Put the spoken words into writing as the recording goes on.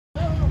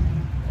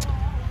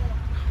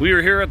We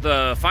are here at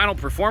the final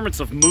performance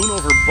of Moon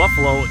Over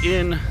Buffalo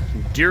in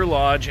Deer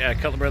Lodge at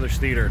Cutler Brothers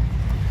Theater.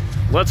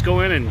 Let's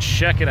go in and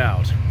check it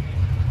out.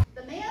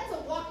 The man's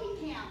a walking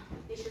ham.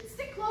 They should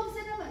stick cloves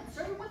in him and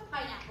serve him with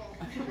pineapple.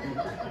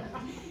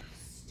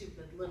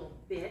 Stupid little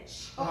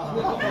bitch.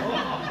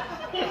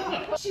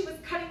 She was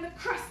cutting the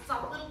crusts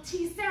off little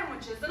tea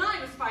sandwiches and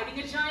I was fighting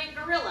a giant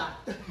gorilla.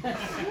 Get alive!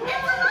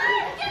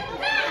 Get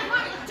back!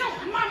 Mommy,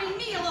 don't mommy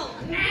me, a little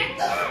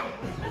nag!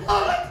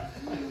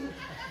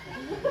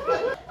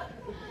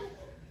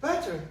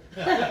 Patrick!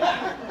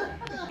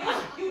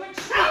 You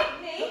betrayed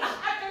me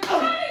after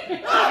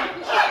cutting!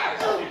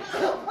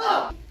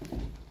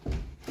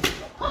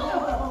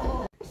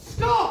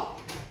 Stop!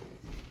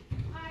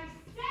 I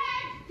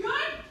said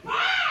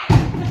goodbye!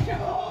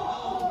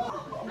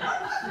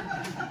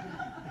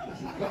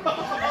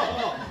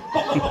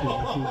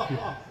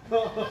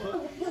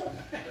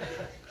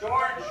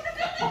 George!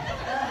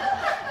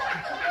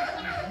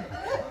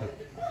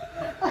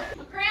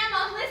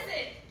 Grandma,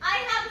 listen! I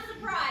have a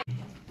surprise!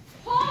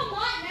 Hold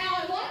on now, I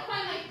want to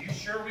find my... You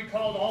sure we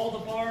called all the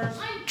bars?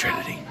 I'm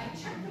Trinity. I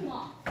checked them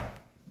all.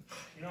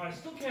 You know, I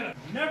still can't,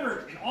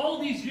 never in all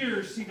these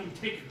years seen them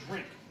take a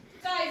drink.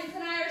 Guys, it's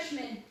an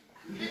Irishman.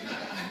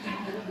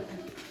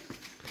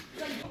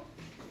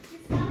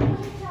 It's not a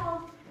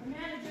hotel. The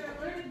manager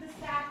alerted the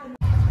staff and...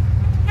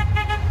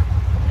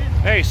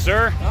 Hey,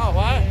 sir. Oh,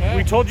 what?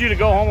 We told you to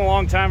go home a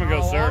long time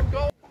ago, sir.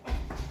 Paul,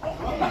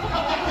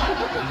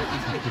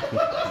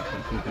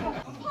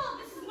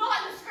 this is not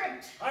in the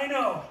script. I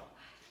know.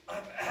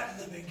 I'm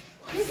ad-libbing.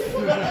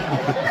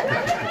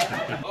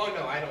 Oh,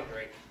 no, I don't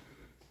drink.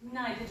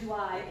 Neither do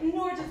I,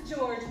 nor does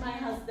George, my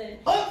husband.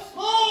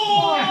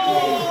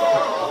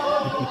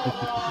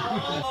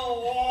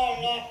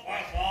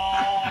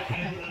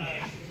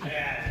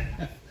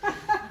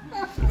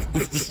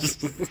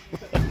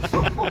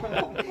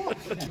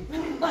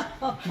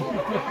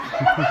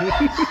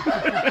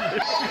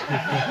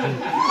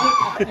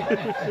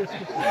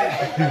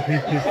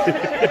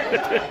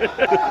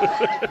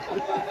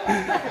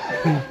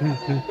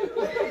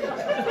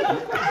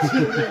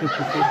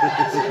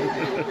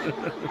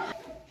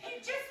 He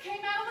just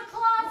came out of the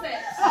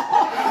closet.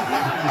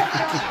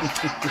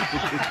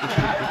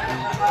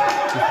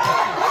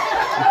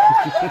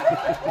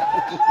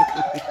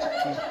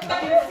 I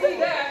didn't see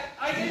that.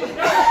 I didn't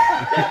know.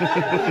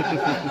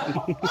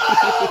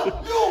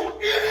 You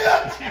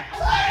idiot!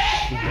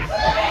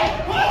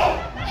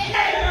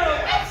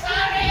 I'm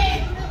sorry!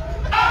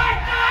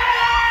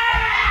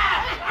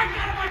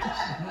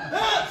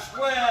 That's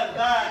where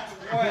that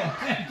went.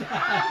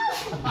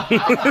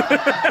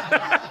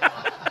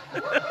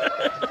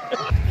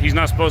 He's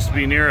not supposed to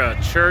be near a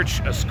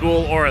church, a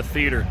school, or a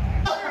theater. He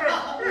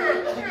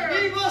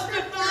must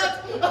have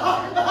thought.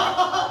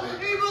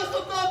 He must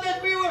have thought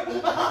that we were.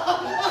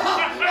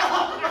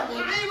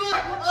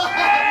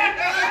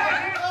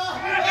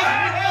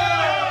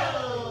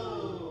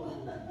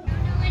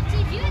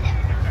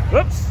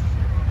 Whoops.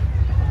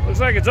 Looks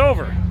like it's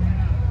over.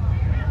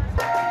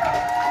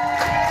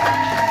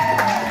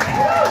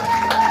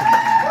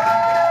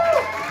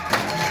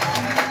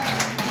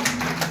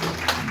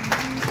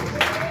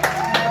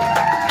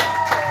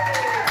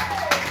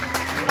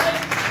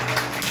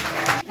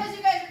 Because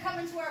you guys are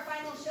coming to our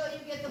final show, you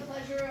get the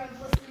pleasure of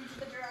listening to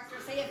the director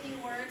say a few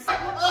words.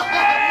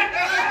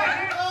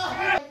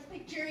 Let's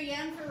pick Jerry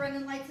Ann for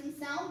running lights and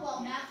sound while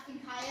Matt and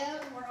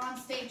Kaya were on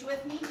stage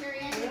with me. Jerry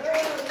Ann.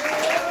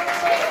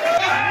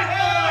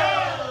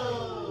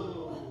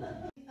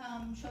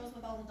 Shows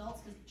with all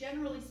adults because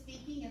generally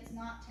speaking, it's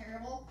not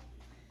terrible,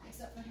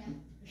 except for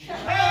him. Just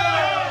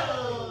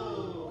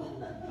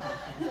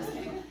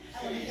kidding.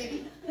 I love you, baby.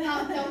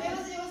 No, it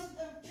was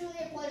truly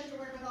a pleasure to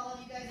work with all of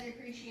you guys. I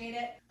appreciate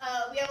it.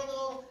 We have a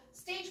little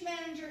stage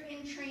manager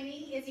in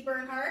training, Izzy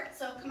Bernhardt.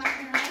 So come out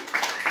here now.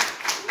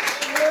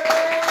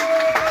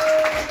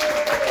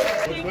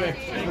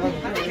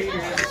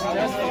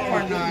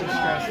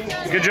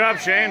 Good job,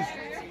 Shane.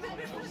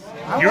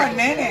 I wasn't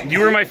in it. You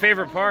were my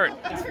favorite part.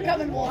 Thanks for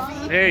coming,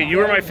 Wolfie. Hey, you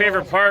were my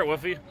favorite part,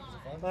 Woofy.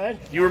 What?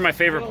 You were my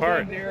favorite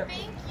part. Thank you.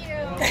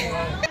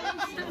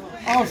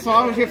 Oh, so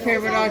I was your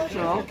favorite actor.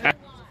 Okay.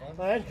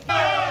 What?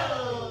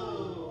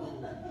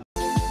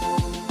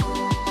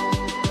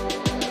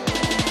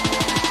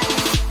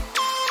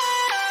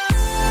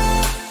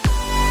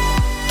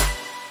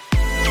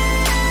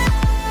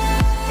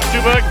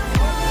 Too big.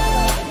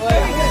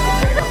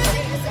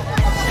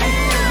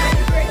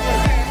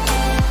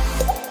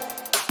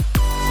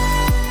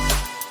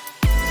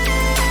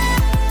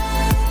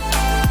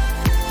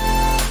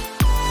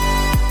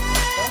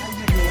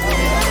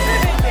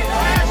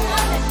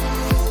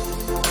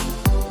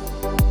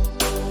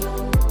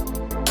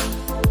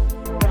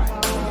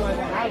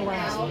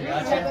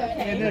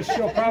 In this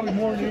show, probably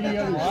more than any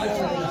other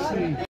show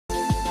you'll see.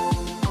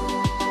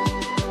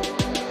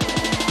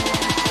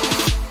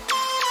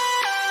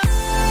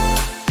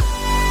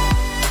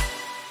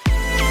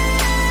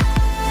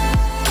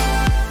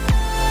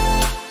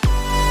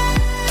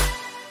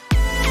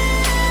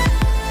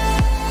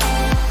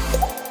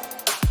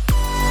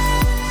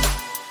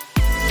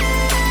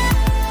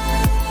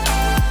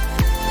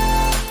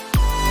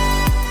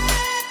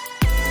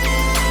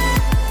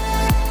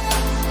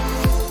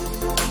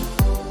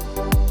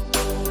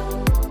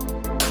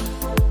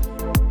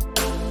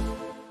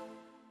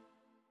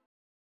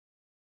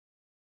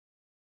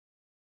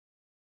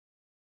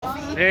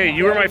 Hey,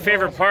 you were my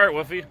favorite part,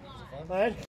 Woofy. What?